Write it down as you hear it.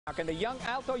Can the young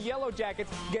Alto Yellow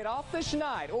Jackets get off the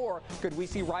schneid, or could we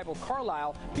see rival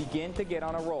Carlisle begin to get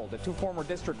on a roll? The two former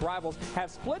district rivals have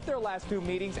split their last two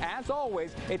meetings. As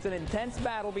always, it's an intense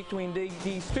battle between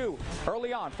these two.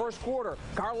 Early on, first quarter,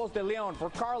 Carlos de Leon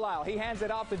for Carlisle. He hands it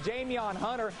off to Jamion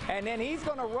Hunter, and then he's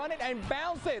going to run it and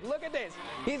bounce it. Look at this.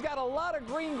 He's got a lot of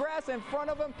green grass in front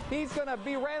of him. He's going to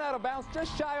be ran out of bounds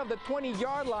just shy of the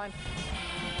 20-yard line.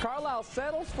 Carlisle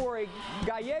settles for a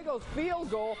Gallegos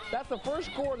field goal. That's the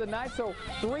first score of the night, so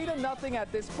 3-0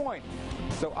 at this point.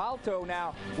 So Alto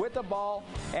now with the ball,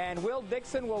 and Will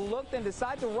Dixon will look and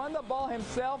decide to run the ball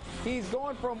himself. He's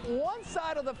going from one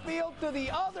side of the field to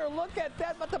the other. Look at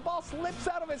that, but the ball slips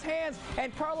out of his hands,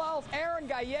 and Carlisle's Aaron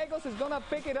Gallegos is going to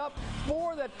pick it up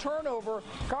for the turnover.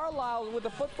 Carlisle with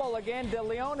the football again. De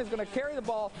Leon is going to carry the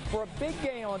ball for a big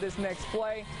gain on this next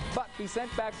play, but be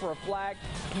sent back for a flag.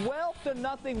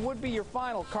 12-0 would be your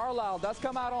final. Carlisle does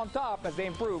come out on top as they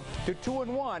improve to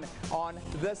 2-1 on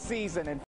the season.